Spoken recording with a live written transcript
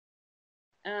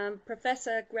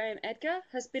Professor Graham Edgar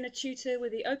has been a tutor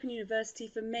with the Open University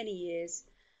for many years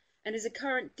and is a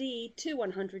current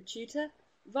D2100 tutor,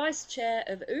 Vice Chair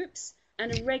of OOPS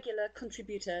and a regular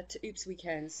contributor to OOPS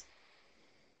Weekends.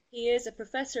 He is a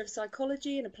Professor of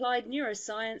Psychology and Applied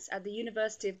Neuroscience at the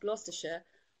University of Gloucestershire,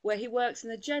 where he works in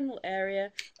the general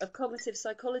area of cognitive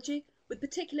psychology with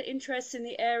particular interests in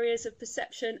the areas of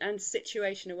perception and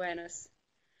situation awareness.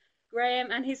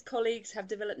 Graham and his colleagues have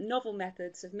developed novel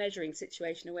methods of measuring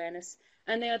situation awareness,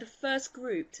 and they are the first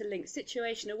group to link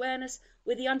situation awareness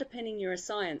with the underpinning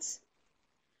neuroscience.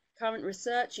 Current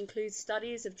research includes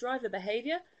studies of driver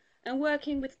behaviour and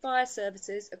working with fire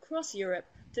services across Europe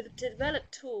to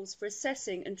develop tools for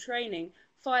assessing and training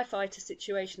firefighter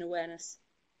situation awareness.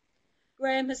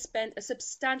 Graham has spent a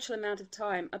substantial amount of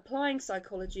time applying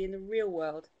psychology in the real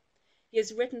world. He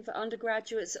has written for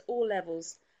undergraduates at all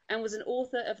levels and was an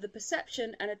author of the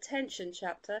Perception and Attention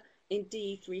chapter in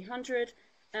D300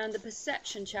 and the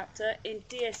Perception chapter in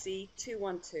DSE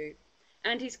 212,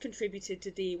 and he's contributed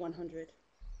to D100.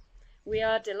 We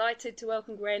are delighted to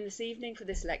welcome Graham this evening for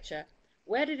this lecture.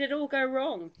 Where did it all go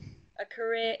wrong? A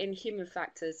career in human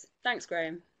factors. Thanks,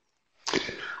 Graham.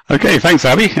 Okay, thanks,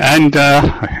 Abby. And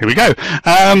here we go.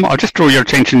 I'll just draw your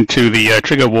attention to the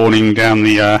trigger warning down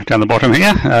the bottom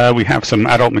here. We have some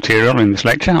adult material in this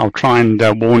lecture. I'll try and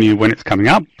warn you when it's coming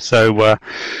up. So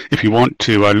if you want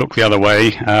to look the other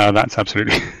way, that's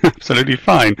absolutely absolutely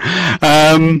fine.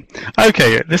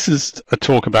 Okay, this is a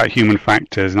talk about human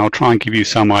factors, and I'll try and give you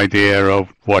some idea of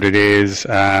what it is,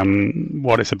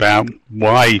 what it's about,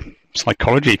 why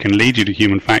psychology can lead you to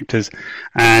human factors,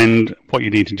 and what you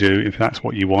need to do if that's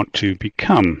what you want to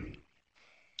become.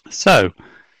 So,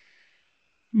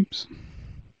 oops,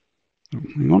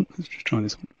 hang on, let's just try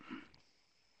this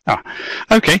one.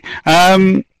 Okay.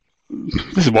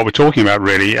 This is what we're talking about,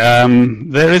 really.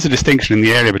 There is a distinction in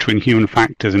the area between human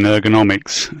factors and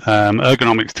ergonomics.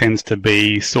 Ergonomics tends to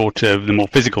be sort of the more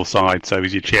physical side, so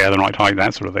is your chair the right height,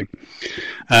 that sort of thing.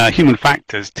 Human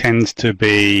factors tends to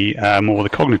be more the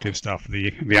cognitive stuff,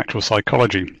 the actual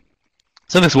psychology.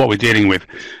 So this is what we're dealing with,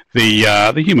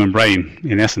 the human brain,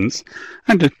 in essence.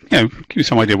 And to give you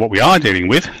some idea of what we are dealing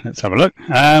with, let's have a look.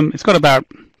 It's got about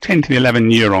 10 to the 11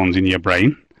 neurons in your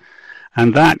brain.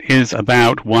 And that is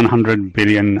about 100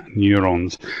 billion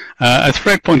neurons. As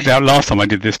Fred pointed out last time I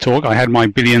did this talk, I had my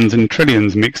billions and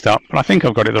trillions mixed up, but I think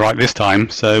I've got it right this time,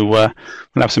 so we'll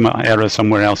have some errors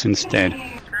somewhere else instead.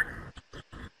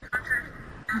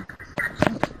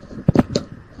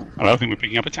 Hello, I think we're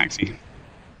picking up a taxi.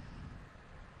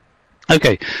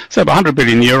 Okay, so about 100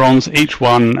 billion neurons, each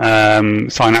one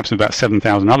synapses about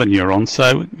 7,000 other neurons,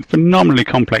 so phenomenally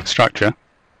complex structure,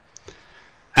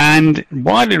 and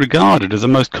widely regarded as the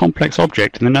most complex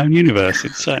object in the known universe.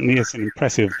 It certainly is an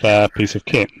impressive piece of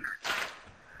kit.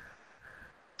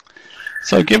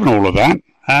 So given all of that,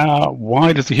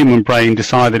 why does the human brain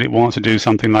decide that it wants to do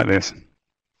something like this?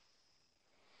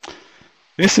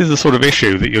 This is the sort of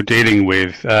issue that you're dealing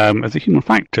with as a human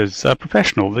factors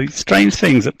professional, the strange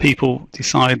things that people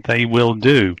decide they will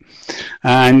do.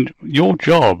 And your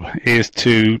job is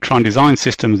to try and design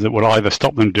systems that will either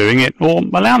stop them doing it or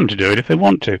allow them to do it if they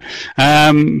want to.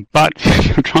 But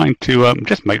you're trying to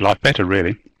just make life better,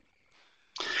 really.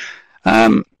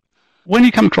 When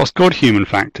you come across good human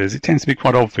factors, it tends to be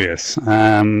quite obvious,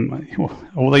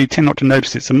 although you tend not to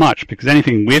notice it so much, because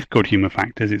anything with good human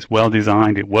factors, it's well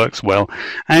designed, it works well,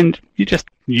 and you just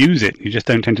use it, you just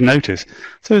don't tend to notice.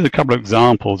 So there's a couple of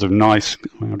examples of nice,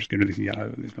 I'll just get rid of this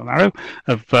yellow, this little arrow,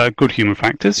 of good human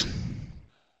factors.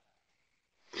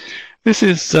 This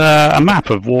is a map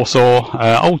of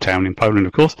Warsaw, Old Town in Poland,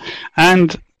 of course,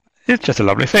 and it's just a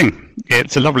lovely thing.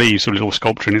 It's a lovely sort of little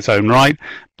sculpture in its own right,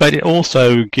 but it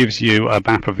also gives you a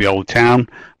map of the old town,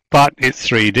 but it's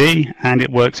 3D and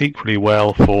it works equally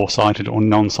well for sighted or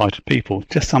non-sighted people.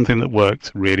 Just something that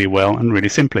works really well and really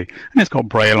simply. And it's got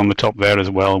braille on the top there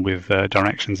as well with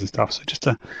directions and stuff. So just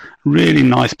a really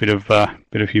nice bit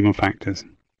of human factors.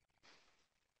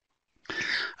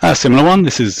 A similar one,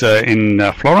 this is in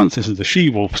Florence, this is the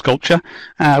she-wolf sculpture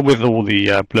with all the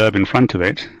blurb in front of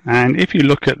it. And if you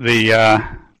look at the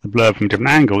blurb from a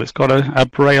different angle, it's got a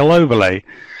braille overlay.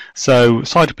 So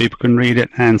sighted people can read it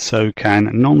and so can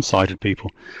non-sighted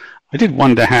people. I did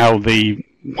wonder how the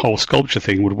whole sculpture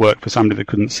thing would work for somebody that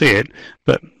couldn't see it,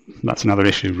 but that's another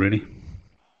issue, really.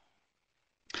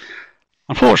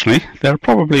 Unfortunately, there are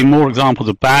probably more examples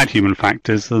of bad human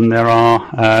factors than there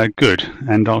are good,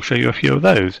 and I'll show you a few of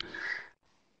those.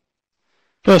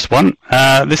 First one,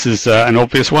 this is an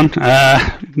obvious one.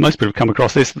 Most people have come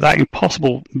across this, that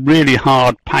impossible, really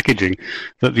hard packaging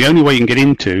that the only way you can get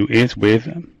into is with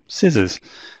scissors.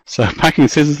 So packing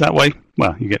scissors that way,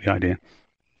 well, you get the idea.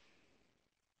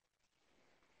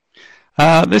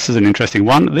 This is an interesting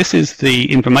one. This is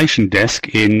the information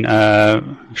desk in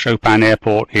Chopin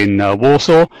Airport in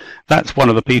Warsaw. That's one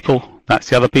of the people. That's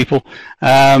the other people.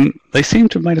 They seem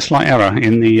to have made a slight error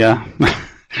in the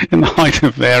in the height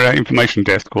of their information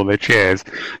desk or their chairs.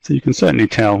 So you can certainly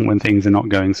tell when things are not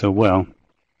going so well.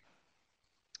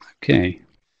 Okay.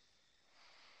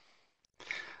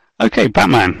 Okay,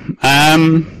 Batman.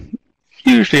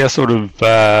 Usually a sort of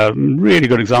really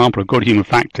good example of good human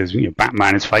factors. You know,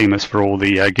 Batman is famous for all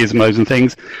the gizmos and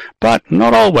things, but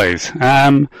not always.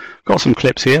 Got some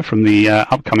clips here from the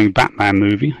upcoming Batman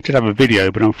movie. I did have a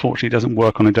video, but unfortunately it doesn't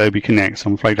work on Adobe Connect, so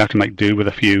I'm afraid I have to make do with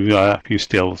a few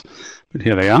stills. But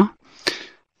here they are.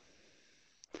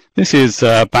 This is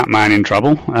Batman in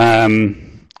trouble,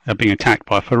 being attacked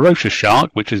by a ferocious shark,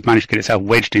 which has managed to get itself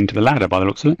wedged into the ladder by the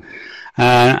looks of it.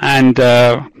 And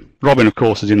Robin, of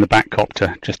course, is in the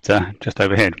Batcopter just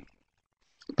overhead.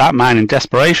 Batman, in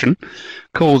desperation,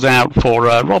 calls out for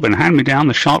Robin, hand me down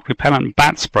the shark repellent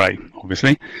bat spray,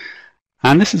 obviously.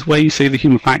 And this is where you see the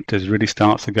human factors really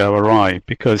starts to go awry,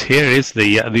 because here is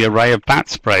the array of bat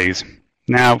sprays.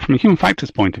 Now, from a human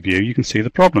factors point of view, you can see the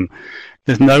problem.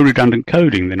 There's no redundant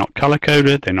coding. They're not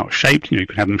color-coded. They're not shaped. You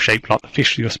can have them shaped like the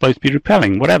fish you're supposed to be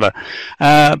repelling, whatever.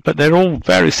 But they're all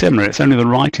very similar. It's only the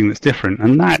writing that's different,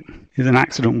 and that is an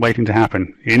accident waiting to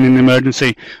happen. In an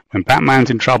emergency, when Batman's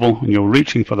in trouble and you're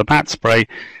reaching for the bat spray,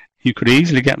 you could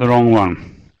easily get the wrong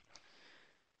one.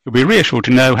 You'll be reassured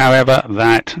to know, however,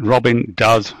 that Robin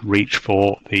does reach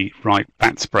for the right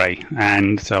bat spray,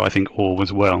 and so I think all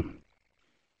was well.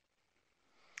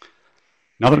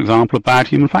 Another example of bad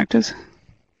human factors.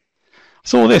 I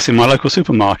saw this in my local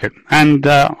supermarket, and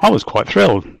I was quite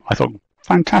thrilled. I thought,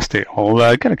 fantastic,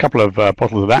 I'll get a couple of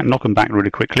bottles of that and knock them back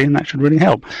really quickly, and that should really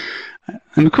help.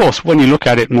 And of course, when you look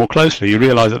at it more closely, you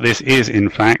realise that this is, in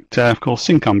fact, of course,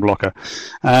 Syncon blocker.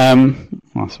 Well,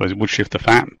 I suppose it would shift the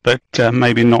fat, but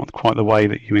maybe not quite the way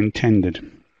that you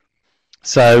intended.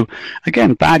 So,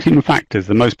 again, bad human factors.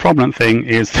 The most prominent thing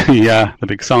is the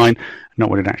big sign,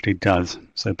 not what it actually does.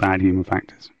 So, bad human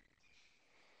factors.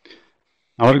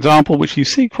 Another example, which you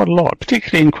see quite a lot,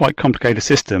 particularly in quite complicated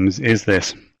systems, is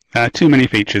this. Too many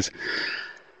features.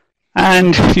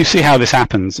 And you see how this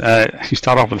happens. You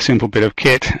start off with a simple bit of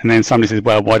kit, and then somebody says,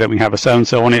 well, why don't we have a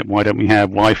so-and-so on it? Why don't we have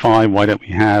Wi-Fi? Why don't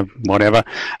we have whatever?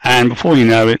 And before you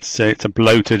know it, it's a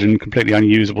bloated and completely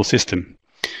unusable system.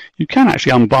 You can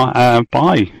actually buy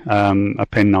a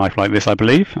penknife like this, I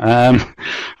believe. I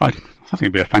think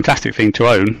it'd be a fantastic thing to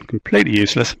own. Completely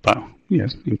useless, but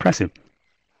yes, impressive.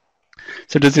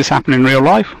 So does this happen in real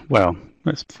life? Well,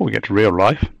 before we get to real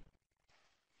life,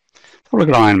 let's have a look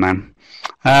at Iron Man.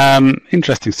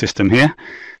 Interesting system here.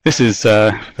 This is,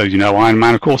 for those you know, Iron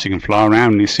Man, of course, he can fly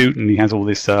around in his suit and he has all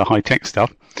this high-tech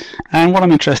stuff. And what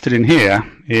I'm interested in here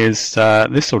is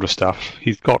this sort of stuff.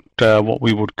 He's got what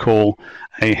we would call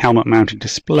a helmet-mounted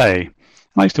display.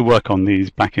 I used to work on these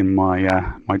back in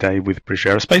my my day with British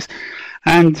Aerospace,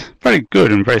 and very good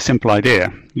and very simple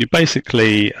idea. You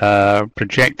basically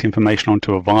project information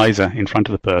onto a visor in front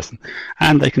of the person,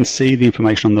 and they can see the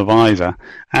information on the visor,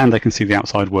 and they can see the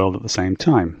outside world at the same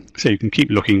time. So you can keep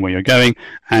looking where you're going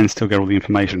and still get all the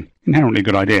information. Inherently a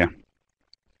good idea.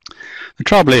 The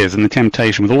trouble is, and the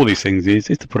temptation with all these things is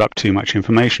to put up too much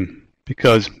information,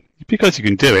 because you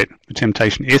can do it, the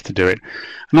temptation is to do it.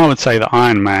 And I would say that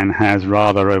Iron Man has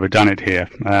rather overdone it here.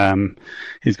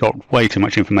 He's got way too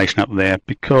much information up there,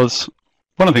 because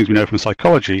one of the things we know from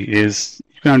psychology is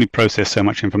you can only process so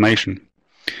much information.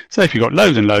 So if you've got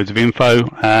loads and loads of info,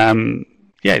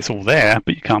 yeah, it's all there,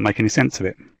 but you can't make any sense of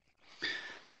it.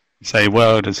 You say,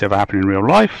 well, does it ever happen in real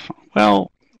life?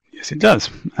 Well, yes, it does.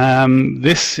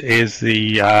 This is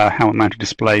the helmet-mounted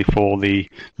display for the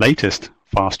latest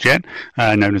fast jet,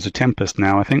 known as a Tempest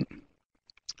now, I think.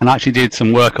 And I actually did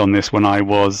some work on this when I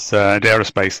was at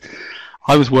Aerospace.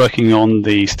 I was working on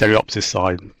the stereopsis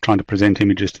side, trying to present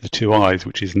images to the two eyes,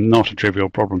 which is not a trivial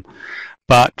problem.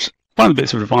 But one of the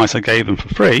bits of advice I gave them for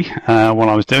free while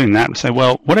I was doing that was say,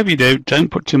 well, whatever you do,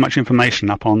 don't put too much information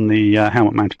up on the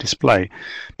helmet-mounted display,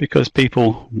 because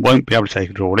people won't be able to take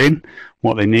it all in.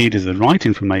 What they need is the right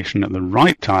information at the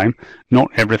right time, not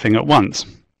everything at once.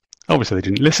 Obviously, they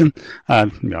didn't listen. I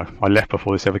left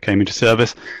before this ever came into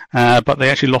service, but they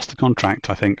actually lost the contract,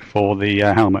 I think, for the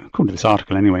helmet, according to this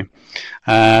article anyway,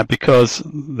 because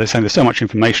they're saying there's so much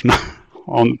information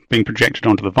on being projected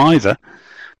onto the visor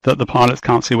that the pilots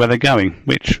can't see where they're going,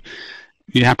 which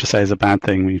you have to say is a bad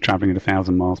thing when you're travelling at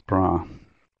 1,000 miles per hour.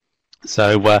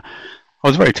 So I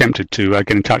was very tempted to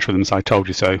get in touch with them, so I told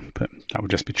you so, but that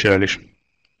would just be churlish.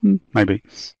 Maybe.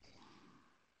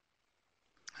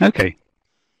 Okay.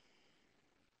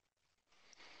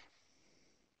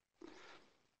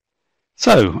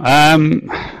 So,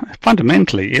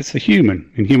 fundamentally, it's the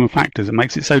human in human factors that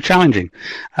makes it so challenging.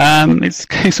 It's the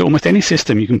case that almost any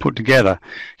system you can put together,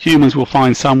 humans will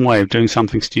find some way of doing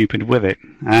something stupid with it.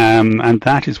 And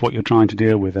that is what you're trying to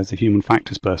deal with as a human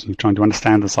factors person. You're trying to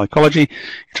understand the psychology,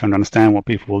 you're trying to understand what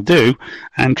people will do,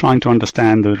 and trying to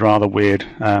understand the rather weird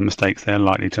mistakes they're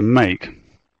likely to make.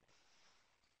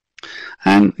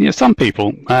 And some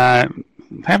people have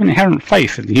an inherent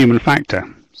faith in the human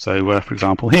factor. So, for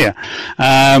example, here,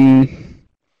 another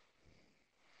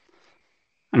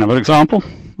example.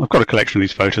 I've got a collection of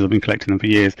these photos. I've been collecting them for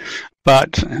years.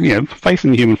 But, faith in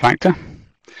the human factor.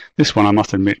 This one, I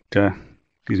must admit,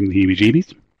 gives me the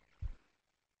heebie-jeebies.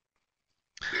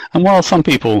 And while some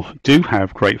people do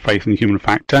have great faith in the human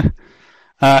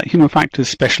factors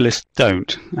specialists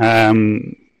don't.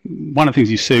 One of the things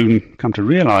you soon come to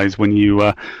realise when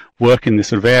you work in this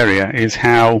sort of area is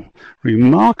how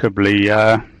remarkably,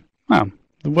 there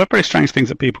were very strange things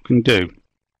that people can do.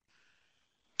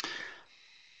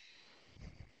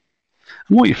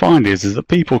 And what you find is that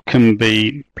people can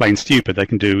be plain stupid. They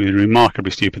can do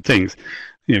remarkably stupid things.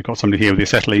 You've got somebody here with the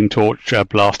acetylene torch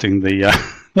blasting the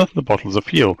the bottles of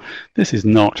fuel. This is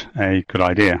not a good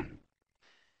idea.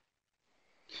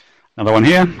 Another one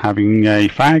here, having a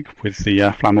fag with the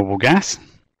flammable gas.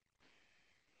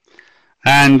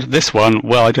 And this one,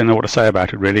 well, I don't know what to say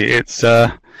about it really. It's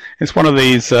one of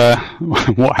these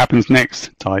what happens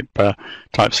next type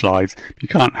slides. You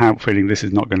can't help feeling this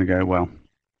is not going to go well.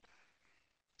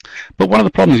 But one of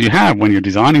the problems you have when you're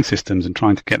designing systems and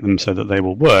trying to get them so that they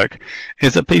will work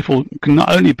is that people can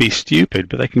not only be stupid,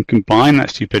 but they can combine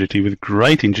that stupidity with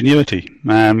great ingenuity.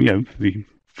 The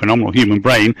phenomenal human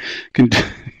brain can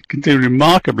do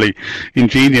remarkably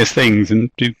ingenious things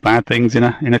and do bad things in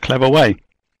a clever way.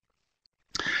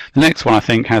 The next one, I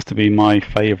think, has to be my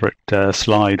favourite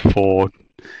slide for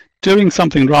doing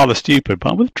something rather stupid,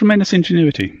 but with tremendous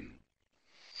ingenuity.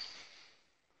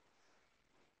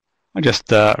 I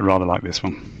just rather like this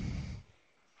one.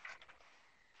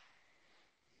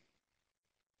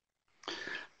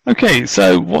 Okay,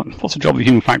 so what's the job of the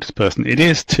human factors person? It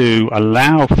is to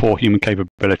allow for human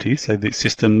capabilities, so that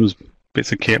systems,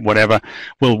 bits of kit, whatever,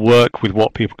 will work with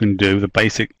what people can do, the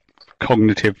basic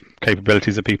cognitive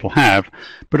capabilities that people have,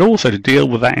 but also to deal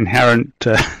with that inherent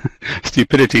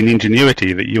stupidity and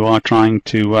ingenuity that you are trying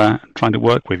to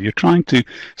work with. You're trying to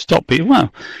stop people.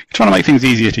 Well, you're trying to make things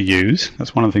easier to use.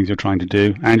 That's one of the things you're trying to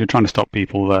do, and you're trying to stop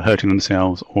people hurting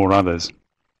themselves or others.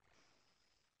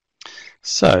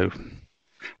 So,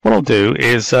 what I'll do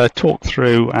is talk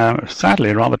through,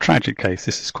 sadly, a rather tragic case.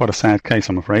 This is quite a sad case,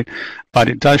 I'm afraid, but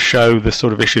it does show the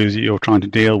sort of issues that you're trying to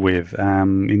deal with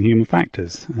in human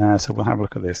factors. So we'll have a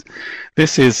look at this.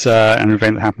 This is an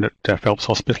event that happened at Phelps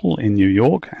Hospital in New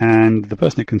York, and the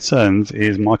person it concerns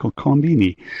is Michael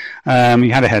Colombini. He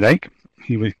had a headache.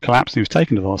 He was collapsed. He was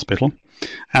taken to the hospital.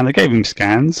 And they gave him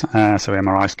scans, so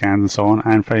MRI scans and so on,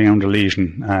 and found a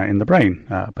lesion in the brain,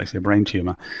 basically a brain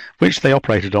tumour, which they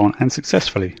operated on and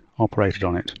successfully operated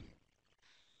on it.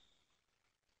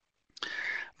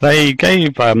 They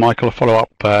gave Michael a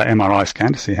follow-up MRI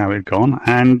scan to see how it had gone,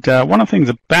 and one of the things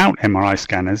about MRI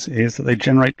scanners is that they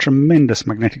generate tremendous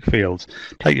magnetic fields.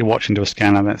 Take your watch into a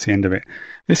scanner, that's the end of it.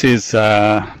 This is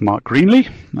Mark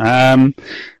Greenlee,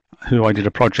 who I did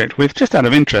a project with, just out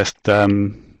of interest.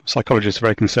 Psychologists are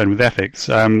very concerned with ethics.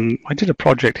 I did a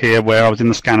project here where I was in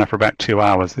the scanner for about 2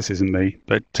 hours. This isn't me,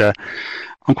 but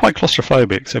I'm quite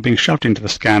claustrophobic, so being shoved into the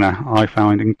scanner I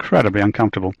found incredibly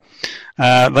uncomfortable.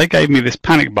 They gave me this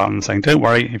panic button saying, don't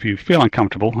worry, if you feel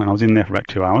uncomfortable, and I was in there for about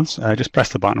 2 hours, just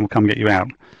press the button and we'll come get you out.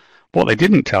 What they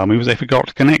didn't tell me was they forgot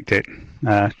to connect it.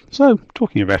 So,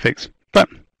 talking of ethics, but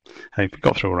hey, we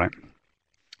got through all right.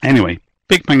 Anyway,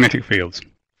 big magnetic fields.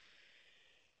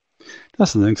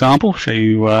 That's an example. Show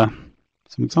you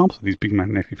some examples of these big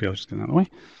magnetic fields. Just get out of the way.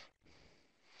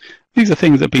 These are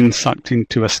things that have been sucked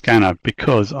into a scanner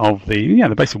because of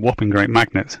the basic whopping great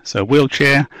magnets. So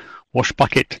wheelchair, wash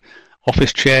bucket,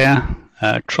 office chair,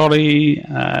 trolley,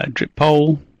 drip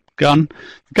pole, gun.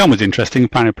 The gun was interesting.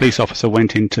 Apparently a police officer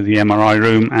went into the MRI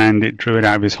room and it drew it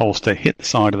out of his holster, hit the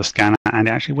side of the scanner, and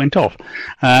it actually went off.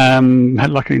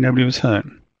 Luckily nobody was hurt.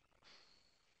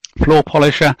 Floor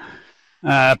polisher.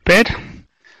 Bed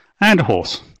and a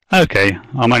horse. Okay,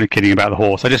 I'm only kidding about the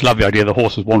horse. I just love the idea the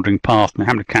horse was wandering past and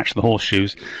having to catch the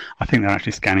horseshoes. I think they're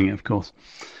actually scanning it, of course.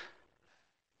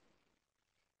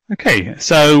 Okay,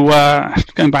 so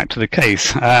going back to the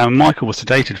case, Michael was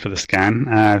sedated for the scan.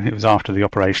 It was after the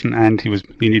operation, and he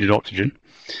needed oxygen.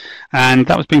 and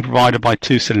that was being provided by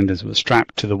two cylinders that were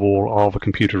strapped to the wall of a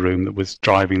computer room that was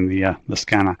driving the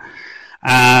scanner.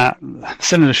 The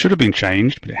cylinder should have been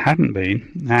changed, but it hadn't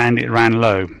been, and it ran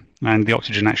low, and the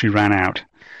oxygen actually ran out.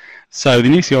 So the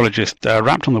anaesthesiologist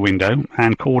rapped on the window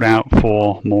and called out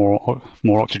for more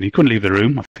oxygen. He couldn't leave the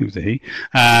room. I think it was a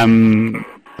he,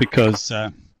 because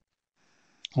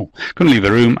couldn't leave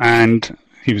the room, and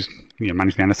he was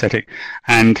managing the anaesthetic,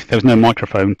 and there was no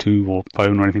microphone or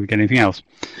phone or anything to get anything else.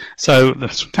 So the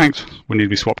tanks would need to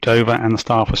be swapped over, and the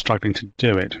staff were struggling to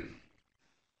do it.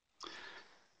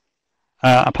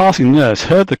 A passing nurse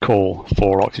heard the call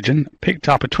for oxygen, picked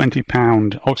up a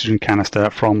 20-pound oxygen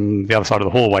canister from the other side of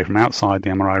the hallway from outside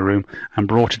the MRI room, and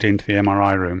brought it into the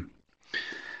MRI room.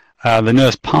 The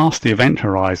nurse passed the event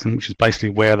horizon, which is basically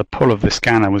where the pull of the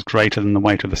scanner was greater than the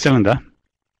weight of the cylinder.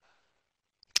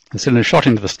 The cylinder shot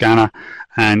into the scanner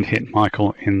and hit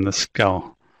Michael in the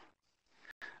skull.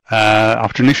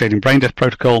 After initiating brain death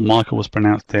protocol, Michael was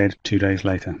pronounced dead 2 days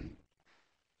later.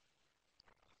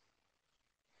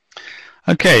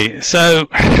 Okay, so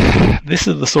this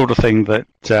is the sort of thing that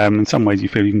in some ways you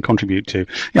feel you can contribute to.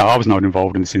 Yeah, I was not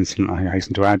involved in this incident, I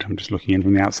hasten to add. I'm just looking in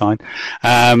from the outside.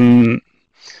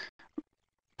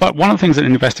 But one of the things that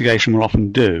an investigation will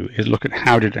often do is look at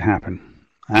how did it happen.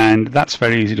 And that's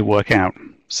very easy to work out.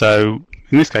 So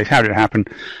in this case, how did it happen?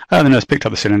 The nurse picked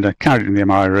up the cylinder, carried it in the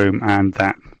MRI room, and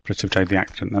that precipitated the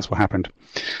accident. That's what happened.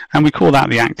 And we call that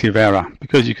the active error,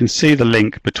 because you can see the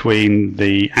link between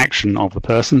the action of the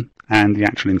person and the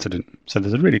actual incident. So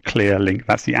there's a really clear link.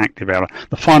 That's the active error,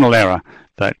 the final error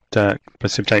that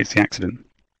precipitates the accident.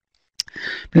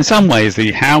 But in some ways,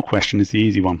 the how question is the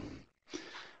easy one.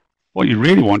 What you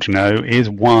really want to know is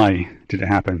why did it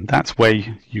happen? That's where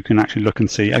you can actually look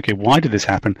and see, okay, why did this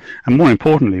happen? And more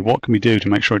importantly, what can we do to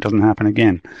make sure it doesn't happen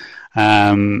again?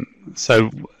 So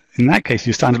in that case,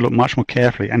 you're starting to look much more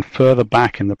carefully and further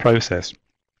back in the process.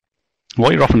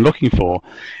 What you're often looking for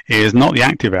is not the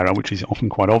active error, which is often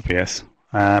quite obvious,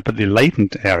 but the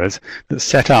latent errors that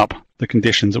set up the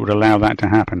conditions that would allow that to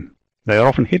happen. They are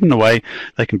often hidden away.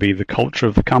 They can be the culture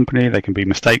of the company. They can be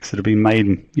mistakes that have been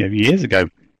made years ago.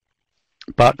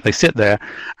 But they sit there,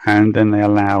 and then they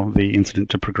allow the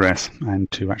incident to progress and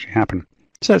to actually happen.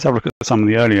 So let's have a look at some of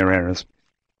the earlier errors.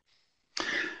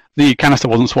 The canister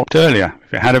wasn't swapped earlier.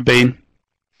 If it had have been,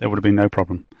 there would have been no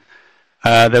problem.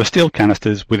 There were steel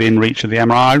canisters within reach of the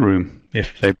MRI room.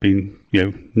 If they'd been,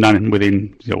 none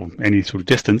within any sort of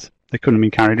distance, they couldn't have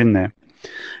been carried in there.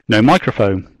 No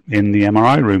microphone in the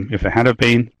MRI room. If there had have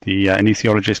been, the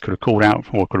anaesthesiologist could have called out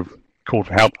or could have called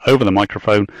for help over the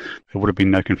microphone. There would have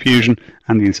been no confusion,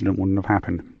 and the incident wouldn't have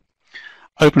happened.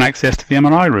 Open access to the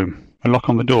MRI room. A lock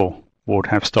on the door would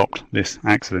have stopped this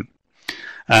accident.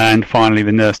 And finally,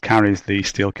 the nurse carries the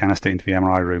steel canister into the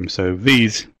MRI room. So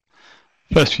these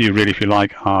first few, really, if you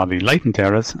like, are the latent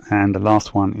errors, and the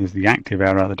last one is the active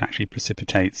error that actually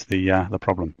precipitates the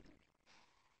problem.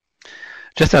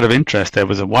 Just out of interest, there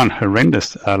was one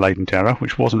horrendous latent error,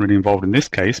 which wasn't really involved in this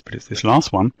case, but it's this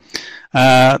last one.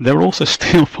 There were also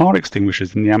steel fire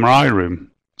extinguishers in the MRI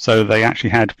room. So they actually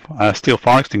had steel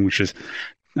fire extinguishers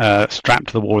strapped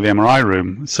to the wall of the MRI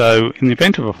room. So in the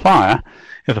event of a fire,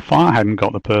 if the fire hadn't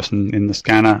got the person in the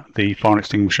scanner, the fire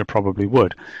extinguisher probably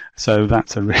would. So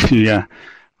that's a really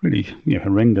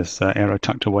horrendous error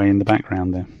tucked away in the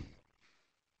background there.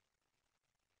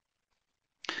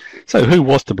 So who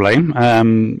was to blame?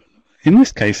 In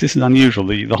this case, this is unusual.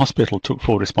 The hospital took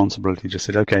full responsibility, just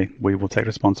said, okay, we will take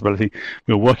responsibility,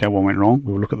 we'll work out what went wrong,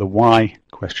 we'll look at the why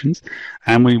questions,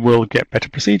 and we will get better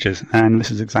procedures. And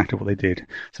this is exactly what they did.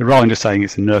 So rather than just saying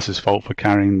it's the nurse's fault for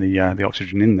carrying the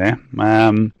oxygen in there,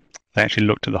 they actually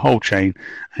looked at the whole chain,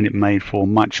 and it made for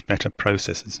much better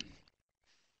processes.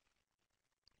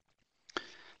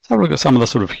 So have a look at some of the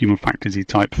sort of human factors-y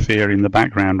type theory in the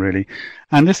background, really.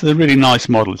 And this is a really nice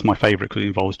model. It's my favourite because it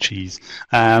involves cheese,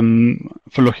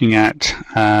 for looking at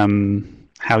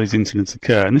how these incidents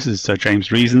occur. And this is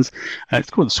James Reason's.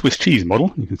 It's called the Swiss cheese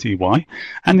model. You can see why.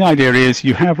 And the idea is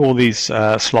you have all these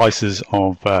slices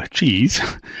of cheese,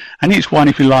 and each one,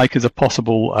 if you like, is a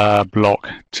possible block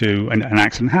to an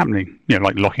accident happening,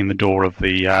 like locking the door of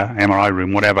the MRI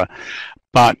room, whatever.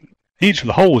 But each of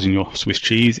the holes in your Swiss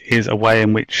cheese is a way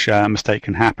in which a mistake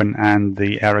can happen and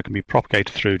the error can be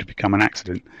propagated through to become an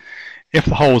accident. If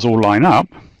the holes all line up,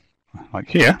 like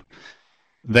here,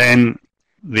 then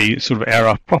the sort of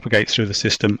error propagates through the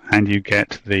system and you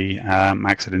get the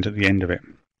accident at the end of it.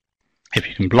 If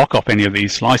you can block off any of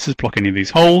these slices, block any of these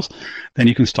holes, then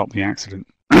you can stop the accident.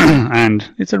 And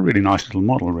it's a really nice little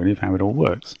model, really, of how it all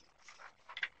works.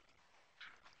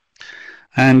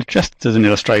 And just as an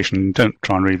illustration, don't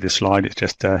try and read this slide, it's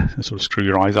just sort of screw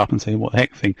your eyes up and say, what the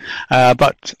heck thing.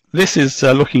 But this is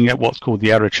looking at what's called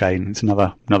the error chain. It's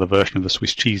another version of the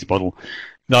Swiss cheese model.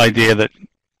 The idea that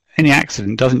any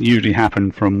accident doesn't usually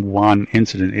happen from one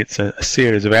incident. It's a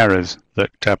series of errors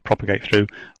that propagate through,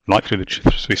 like through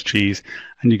the Swiss cheese,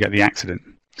 and you get the accident.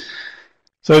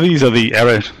 So these are the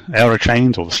error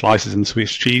chains, or the slices in the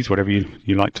Swiss cheese, whatever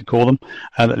you like to call them,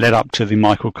 that led up to the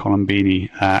Michael Colombini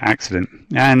accident.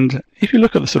 And if you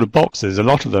look at the sort of boxes, a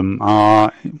lot of them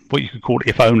are what you could call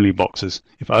if-only boxes.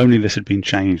 If only this had been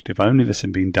changed, if only this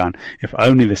had been done, if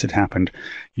only this had happened,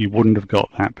 you wouldn't have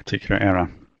got that particular error.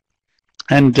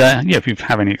 And yeah, if you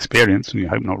have any experience, and you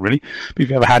hope not really, but if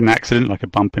you've ever had an accident, like a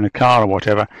bump in a car or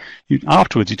whatever,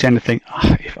 afterwards you tend to think,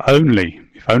 oh, if only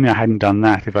I hadn't done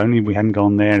that, if only we hadn't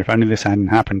gone there, if only this hadn't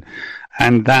happened.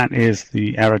 And that is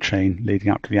the error chain leading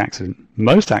up to the accident.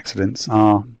 Most accidents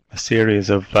are a series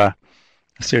of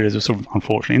sort of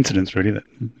unfortunate incidents, really, that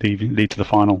lead to the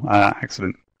final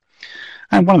accident.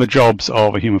 And one of the jobs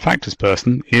of a human factors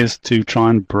person is to try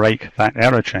and break that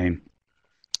error chain.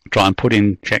 Try and put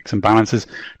in checks and balances,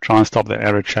 try and stop that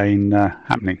error chain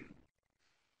happening.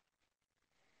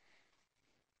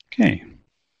 Okay.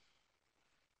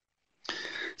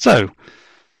 So,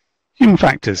 human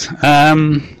factors.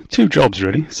 Two jobs,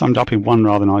 really, summed up in one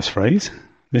rather nice phrase.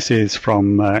 This is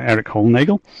from Eric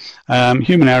Holnagel.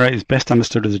 Human error is best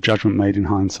understood as a judgment made in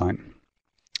hindsight.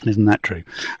 Isn't that true?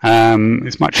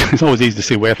 It's always easy to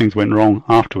see where things went wrong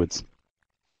afterwards.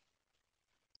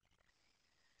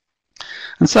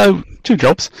 And so, two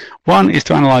jobs. One is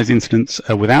to analyse incidents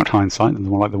without hindsight, and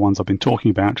like the ones I've been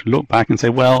talking about, to look back and say,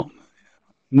 well,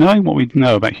 knowing what we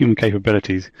know about human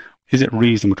capabilities, is it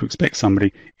reasonable to expect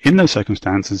somebody in those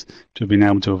circumstances to have been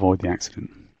able to avoid the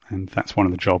accident? And that's one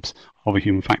of the jobs of a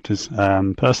human factors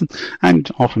person.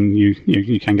 And often you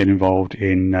can get involved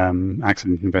in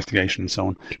accident investigation and so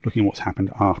on, looking at what's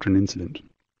happened after an incident.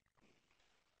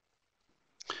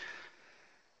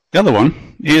 The other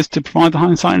one is to provide the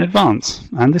hindsight in advance,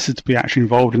 and this is to be actually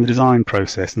involved in the design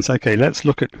process and say, okay, let's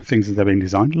look at things as they're being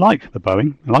designed, like the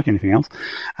Boeing, like anything else,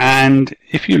 and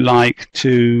if you like,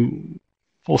 to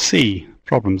foresee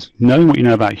problems, knowing what you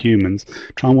know about humans,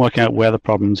 try and work out where the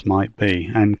problems might be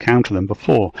and counter them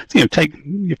before. So, you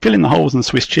fill in the holes in the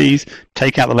Swiss cheese,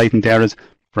 take out the latent errors,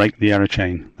 break the error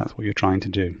chain. That's what you're trying to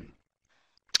do.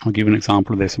 I'll give an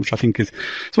example of this, which I think it's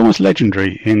almost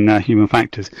legendary in human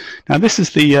factors. Now, this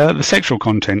is the sexual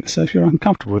content, so if you're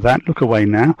uncomfortable with that, look away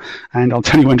now, and I'll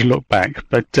tell you when to look back.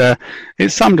 But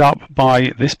it's summed up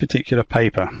by this particular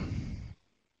paper.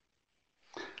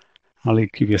 I'll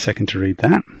give you a second to read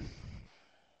that.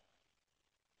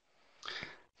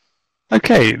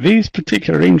 Okay, these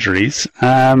particular injuries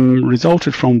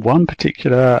resulted from one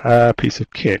particular piece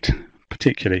of kit.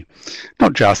 Particularly,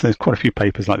 not just, there's quite a few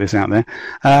papers like this out there,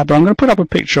 but I'm going to put up a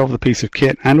picture of the piece of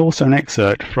kit and also an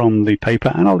excerpt from the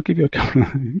paper, and I'll give you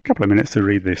a couple of minutes to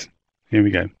read this. Here we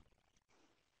go.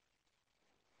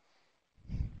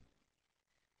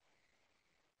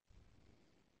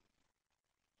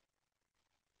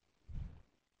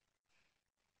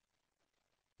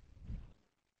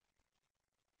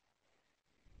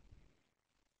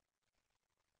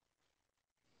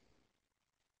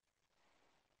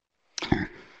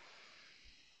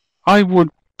 I would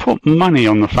put money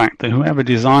on the fact that whoever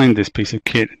designed this piece of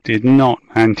kit did not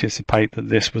anticipate that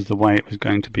this was the way it was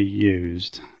going to be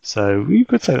used. So you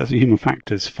could say that's a human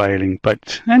factors failing,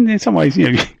 and in some ways,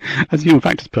 as a human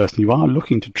factors person, you are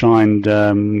looking to try and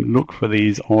look for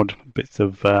these odd bits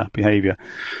of behaviour.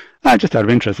 Just out of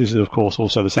interest, this is of course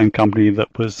also the same company that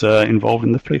was involved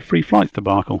in the free flights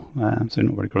debacle, so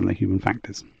not very good on the human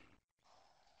factors.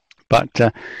 But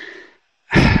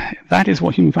that is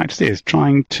what human factors is,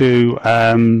 trying to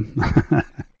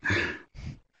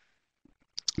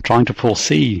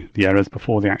foresee the errors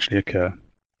before they actually occur.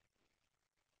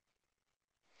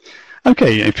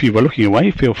 Okay, if you were looking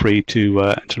away, feel free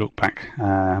to look back.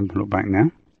 Look back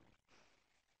now.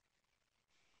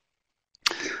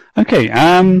 Okay,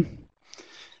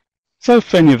 so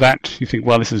if any of that you think,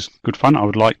 well, this is good fun, I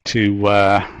would like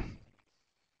to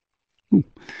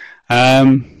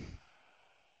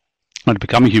to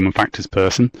become a human factors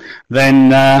person,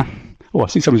 then I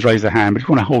see someone's raised their hand, but if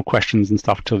you want to hold questions and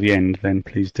stuff till the end, then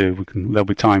please do. There'll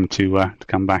be time to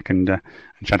come back and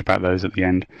chat about those at the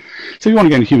end. So if you want to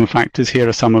get into human factors, here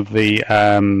are some of the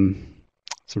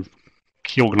sort of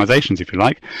key organisations, if you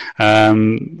like.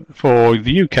 For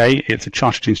the UK, it's the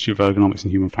Chartered Institute of Ergonomics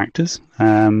and Human Factors.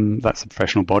 That's a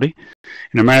professional body.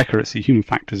 In America, it's the Human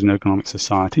Factors and Ergonomics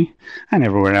Society, and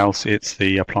everywhere else, it's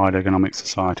the Applied Ergonomics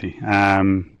Society.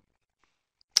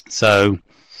 So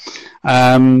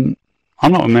I'm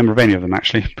not a member of any of them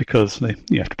actually, because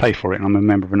you have to pay for it, and I'm a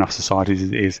member of enough societies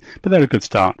as it is. But they're a good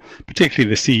start, particularly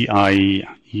the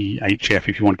CIEHF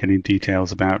if you want to get any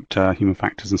details about human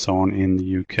factors and so on in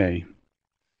the UK.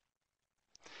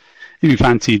 If you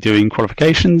fancy doing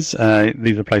qualifications,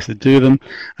 these are places that do them.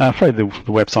 I'm afraid the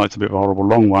website's a bit of a horrible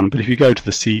long one, but if you go to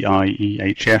the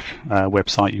CIEHF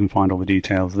website, you can find all the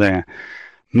details there.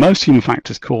 Most human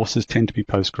factors courses tend to be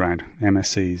postgrad,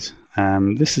 MScs.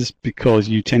 This is because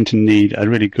you tend to need a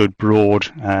really good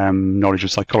broad knowledge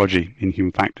of psychology in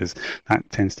human factors. That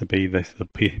tends to be the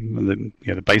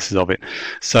basis of it.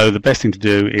 So the best thing to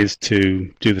do is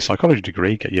to do the psychology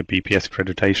degree, get your BPS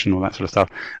accreditation, all that sort of stuff,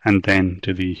 and then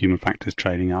do the human factors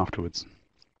training afterwards.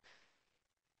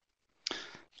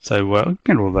 So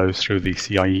get all those through the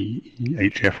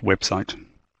CIEHF website.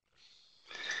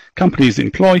 Companies that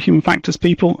employ human factors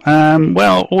people,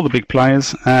 well, all the big players.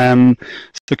 So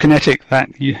Kinetic,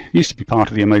 that used to be part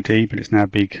of the MOD, but it's now a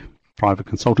big private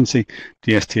consultancy.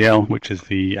 DSTL, which is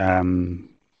the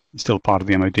still part of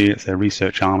the MOD, it's their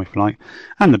research arm, if you like.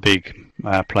 And the big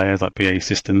players like BAE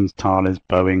Systems, Thales,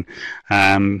 Boeing,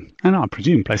 and I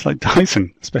presume places like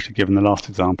Dyson, especially given the last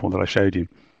example that I showed you.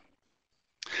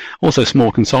 Also,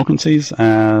 small consultancies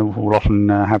will often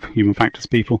have human factors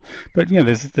people, but yeah,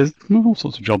 there's all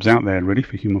sorts of jobs out there really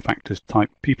for human factors type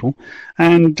people.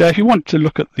 And if you want to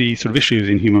look at the sort of issues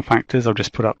in human factors, I've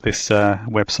just put up this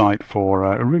website for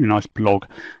a really nice blog.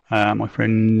 My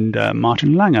friend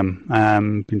Martin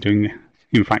Langham been doing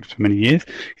human factors for many years.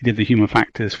 He did the human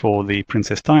factors for the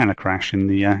Princess Diana crash in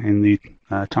the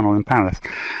tunnel in Paris.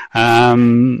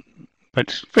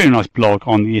 But very nice blog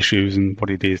on the issues and what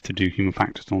it is to do human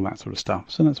factors and all that sort of stuff.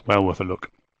 So that's well worth a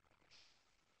look.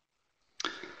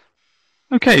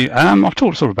 Okay, I've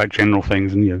talked sort of about general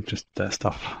things and just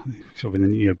stuff sort of in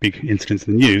the big incidents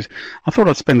in the news. I thought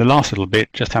I'd spend the last little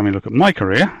bit just having a look at my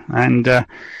career, and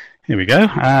here we go.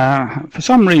 For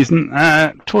some reason,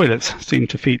 toilets seem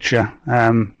to feature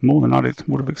more than I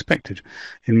would have expected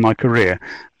in my career.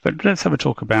 But let's have a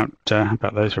talk about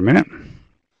those for a minute.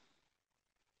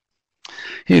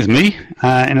 Here's me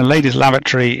in a ladies'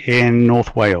 lavatory in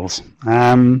North Wales.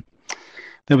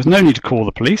 There was no need to call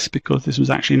the police because this was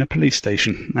actually in a police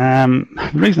station. The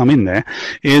reason I'm in there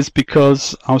is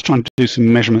because I was trying to do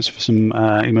some measurements for some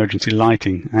emergency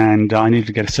lighting, and I needed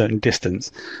to get a certain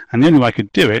distance. And the only way I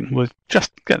could do it was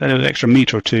just get that extra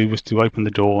metre or two, was to open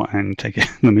the door and take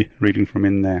the reading from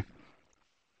in there.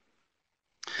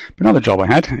 But another job I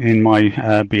had in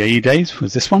my BAE days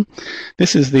was this one.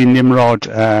 This is the Nimrod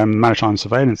maritime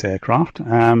surveillance aircraft.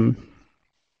 It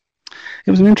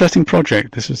was an interesting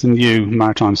project. This was the new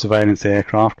maritime surveillance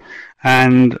aircraft,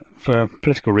 and for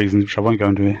political reasons, which I won't go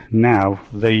into now,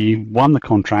 they won the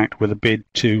contract with a bid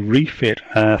to refit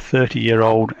a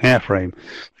 30-year-old airframe,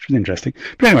 which was interesting.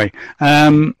 But anyway,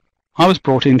 I was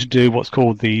brought in to do what's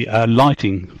called the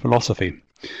lighting philosophy.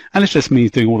 And this just means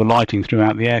doing all the lighting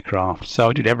throughout the aircraft. So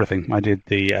I did everything. I did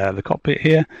the cockpit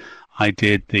here. I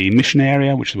did the mission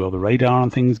area, which is where the radar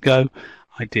and things go.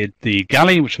 I did the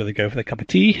galley, which is where they go for their cup of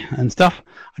tea and stuff.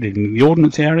 I did the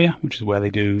ordnance area, which is where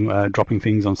they do dropping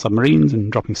things on submarines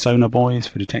and dropping sonar buoys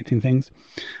for detecting things.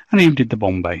 And I even did the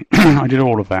bomb bay. I did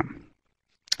all of that.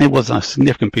 It was a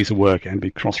significant piece of work. It had to be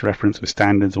cross-referenced with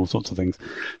standards, all sorts of things.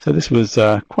 So this was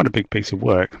quite a big piece of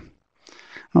work.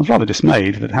 I was rather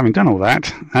dismayed that having done all that,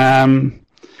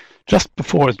 just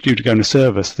before it was due to go into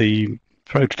service, the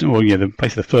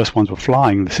first ones were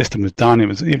flying, the system was done, it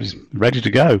was ready to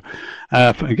go.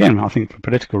 Again, I think for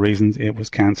political reasons, it was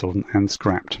cancelled and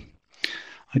scrapped.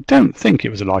 I don't think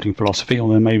it was a lighting philosophy,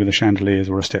 although maybe the chandeliers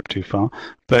were a step too far,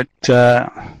 but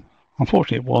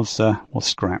unfortunately it was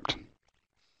scrapped.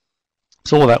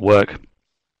 So all that work,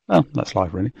 well, that's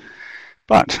life really.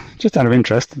 But just out of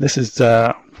interest, this is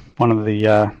one of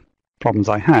the problems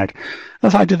I had.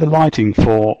 As I did the lighting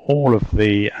for all of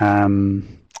the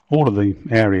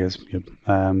areas,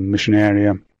 mission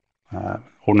area,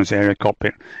 ordnance area,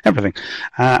 cockpit, everything.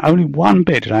 Only one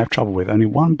bit did I have trouble with. Only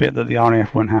one bit that the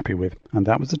RAF weren't happy with, and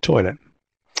that was the toilet.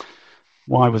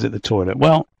 Why was it the toilet?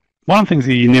 Well, one of the things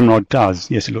the Nimrod does,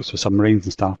 yes, it looks for submarines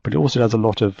and stuff, but it also does a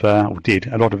lot of, did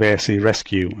a lot of air-sea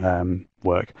rescue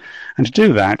work. And to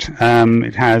do that,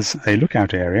 it has a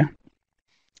lookout area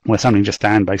where somebody can just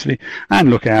stand basically and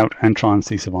look out and try and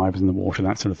see survivors in the water,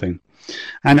 that sort of thing.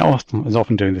 And it was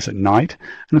often doing this at night.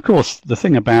 And of course, the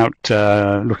thing about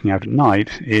looking out at night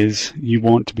is you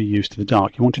want to be used to the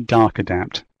dark. You want to dark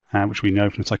adapt, which we know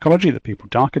from psychology that people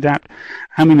dark adapt,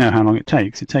 and we know how long it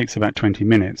takes. It takes about 20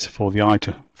 minutes for the eye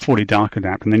to fully dark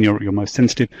adapt, and then you're most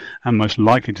sensitive and most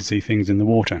likely to see things in the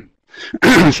water.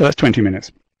 So that's 20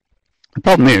 minutes. The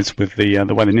problem is, with the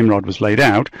way the Nimrod was laid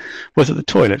out, was that the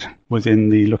toilet was in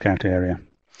the lookout area.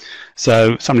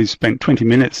 So somebody spent 20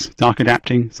 minutes dark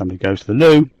adapting, somebody goes to the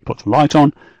loo, puts the light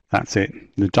on, that's it.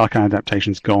 The dark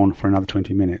adaptation's gone for another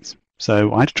 20 minutes.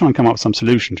 So I had to try and come up with some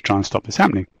solution to try and stop this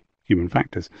happening, human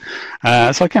factors.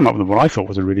 So I came up with what I thought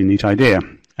was a really neat idea.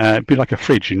 It'd be like a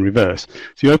fridge in reverse.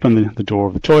 So you open the door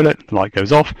of the toilet, the light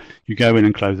goes off, you go in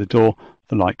and close the door,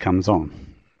 the light comes on.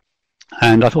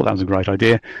 And I thought that was a great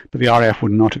idea, but the RAF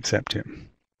would not accept it.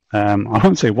 I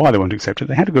won't say why they won't accept it.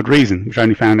 They had a good reason, which I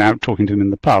only found out talking to them in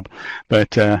the pub.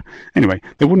 But anyway,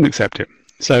 they wouldn't accept it.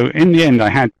 So in the end, I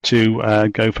had to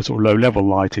go for sort of low-level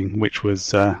lighting, which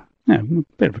was a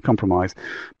bit of a compromise.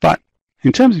 But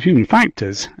in terms of human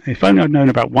factors, if only I'd known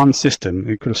about one system,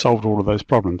 it could have solved all of those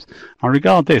problems. I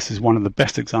regard this as one of the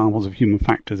best examples of human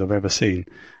factors I've ever seen.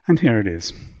 And here it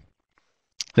is.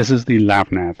 This is the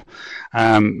LavNav.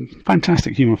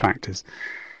 Fantastic human factors.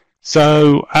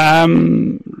 So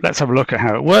let's have a look at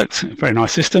how it works. Very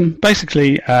nice system.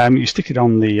 Basically, you stick it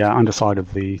on the underside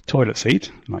of the toilet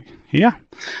seat, like here,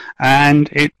 and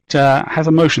it has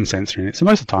a motion sensor in it. So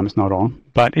most of the time it's not on,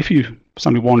 but if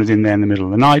somebody wanders in there in the middle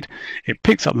of the night, it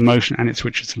picks up the motion and it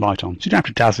switches the light on. So you don't have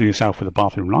to dazzle yourself with a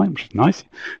bathroom light, which is nice.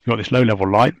 You've got this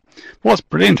low-level light. What's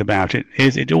brilliant about it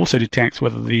is it also detects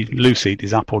whether the loo seat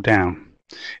is up or down.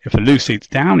 If the loo seat's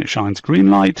down, it shines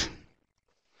green light.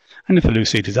 And if the loo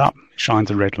seat is up, it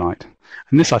shines a red light.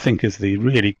 And this, I think, is the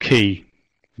really key,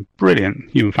 brilliant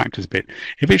human factors bit.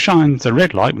 If it shines a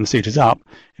red light when the seat is up,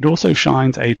 it also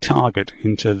shines a target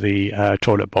into the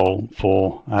toilet bowl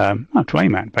for to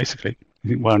aim at, basically. You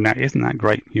think, well, now, isn't that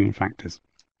great human factors?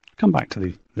 Come back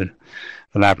to the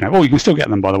lab now. Oh, you can still get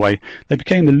them, by the way. They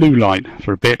became the loo light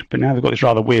for a bit, but now they've got this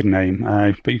rather weird name.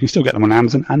 But you can still get them on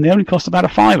Amazon, and they only cost about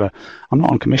 £5. I'm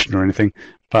not on commission or anything,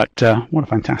 but what a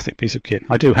fantastic piece of kit.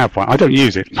 I do have one. I don't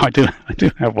use it. I do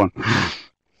have one.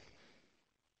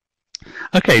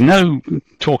 Okay, no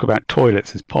talk about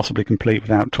toilets is possibly complete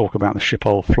without talk about the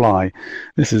Schiphol fly.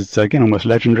 This is, again, almost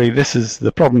legendary. This is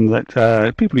the problem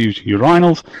that people who use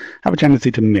urinals have a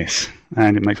tendency to miss,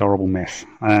 and it makes a horrible mess.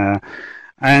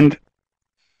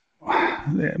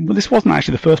 Well, this wasn't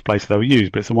actually the first place they were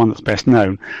used, but it's the one that's best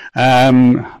known.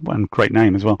 Well, great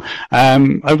name as well.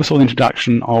 Oversaw the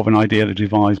introduction of an idea that was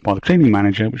devised by the cleaning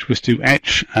manager, which was to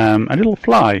etch a little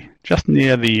fly just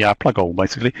near the plug hole,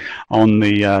 basically, on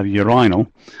the urinal.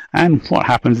 And what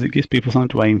happens is it gives people something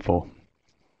to aim for.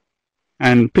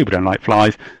 And people don't like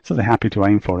flies, so they're happy to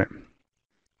aim for it.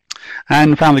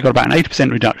 And found they got about an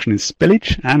 80% reduction in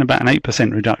spillage and about an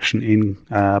 8% reduction in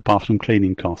bathroom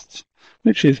cleaning costs,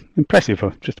 which is impressive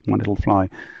for just one little fly.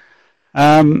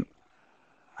 And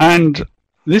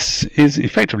this is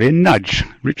effectively a nudge.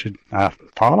 Richard Thaler,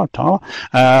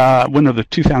 winner of the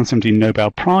 2017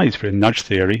 Nobel Prize for nudge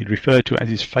theory, he referred to it as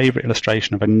his favourite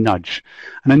illustration of a nudge.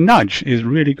 And a nudge is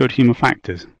really good human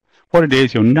factors. What it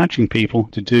is, you're nudging people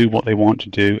to do what they want to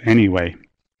do anyway.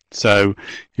 So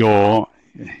you're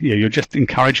just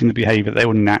encouraging the behaviour they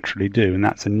would naturally do, and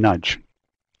that's a nudge.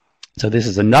 So this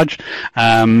is a nudge,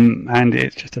 and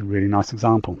it's just a really nice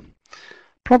example.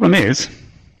 Problem is,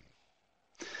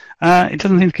 it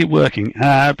doesn't seem to keep working,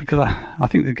 because I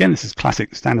think, again, this is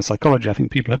classic standard psychology. I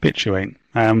think people habituate.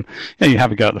 You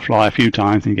have a go at the fly a few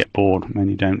times and you get bored, and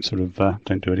you don't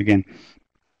don't do it again.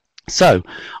 So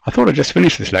I thought I'd just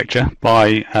finish this lecture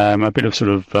by a bit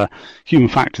of human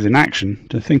factors in action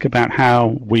to think about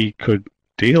how we could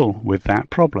deal with that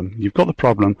problem. You've got the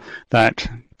problem that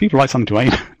people like something to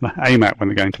aim at when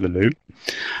they're going to the loo,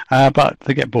 but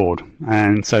they get bored,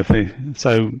 and so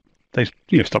they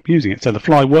stop using it. So the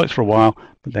fly works for a while,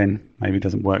 but then maybe it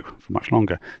doesn't work for much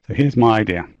longer. So here's my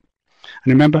idea, and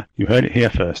remember, you heard it here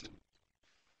first.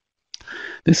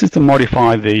 This is to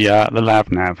modify the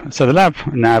LavNav. So the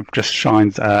LavNav just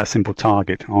shines a simple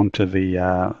target onto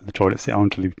the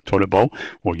toilet bowl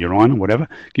or urinal, whatever,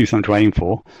 gives you something to aim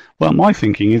for. Well, my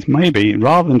thinking is maybe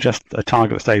rather than just a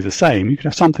target that stays the same, you could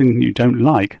have something you don't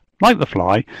like the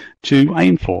fly, to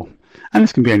aim for. And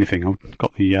this can be anything. I've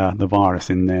got the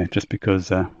virus in there just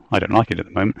because I don't like it at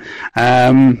the moment.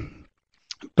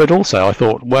 But also I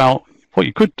thought, well, what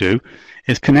you could do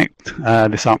is connect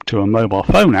this up to a mobile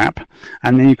phone app,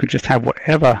 and then you could just have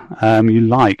whatever you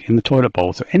like in the toilet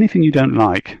bowl. So anything you don't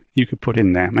like, you could put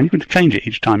in there, and you could change it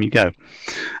each time you go.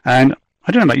 And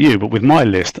I don't know about you, but with my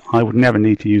list, I would never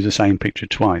need to use the same picture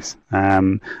twice,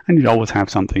 and you'd always have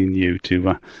something new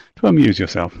to amuse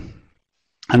yourself.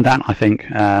 And that, I think,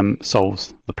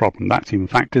 solves the problem. That's human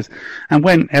factors. And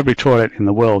when every toilet in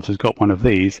the world has got one of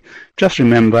these, just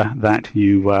remember that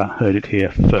you heard it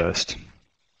here first.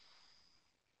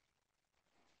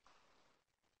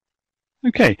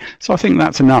 Okay, so I think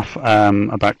that's enough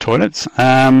about toilets.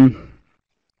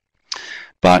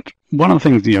 But one of the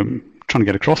things trying to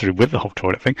get across with the whole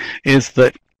toilet thing is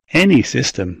that any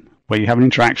system where you have an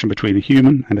interaction between a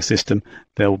human and a system,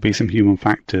 there will be some human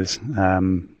factors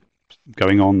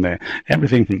going on there.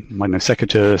 Everything from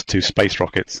secateurs to space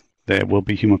rockets, there will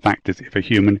be human factors if a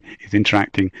human is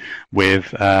interacting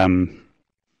with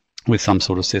some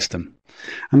sort of system.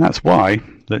 And that's why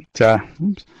that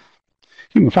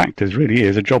human factors really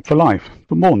is a job for life.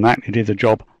 But more than that, it is a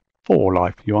job for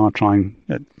life. You are trying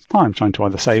to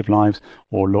either save lives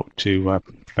or look to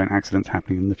prevent accidents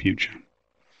happening in the future.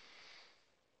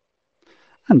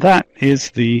 And that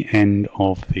is the end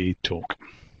of the talk.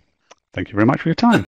 Thank you very much for your time.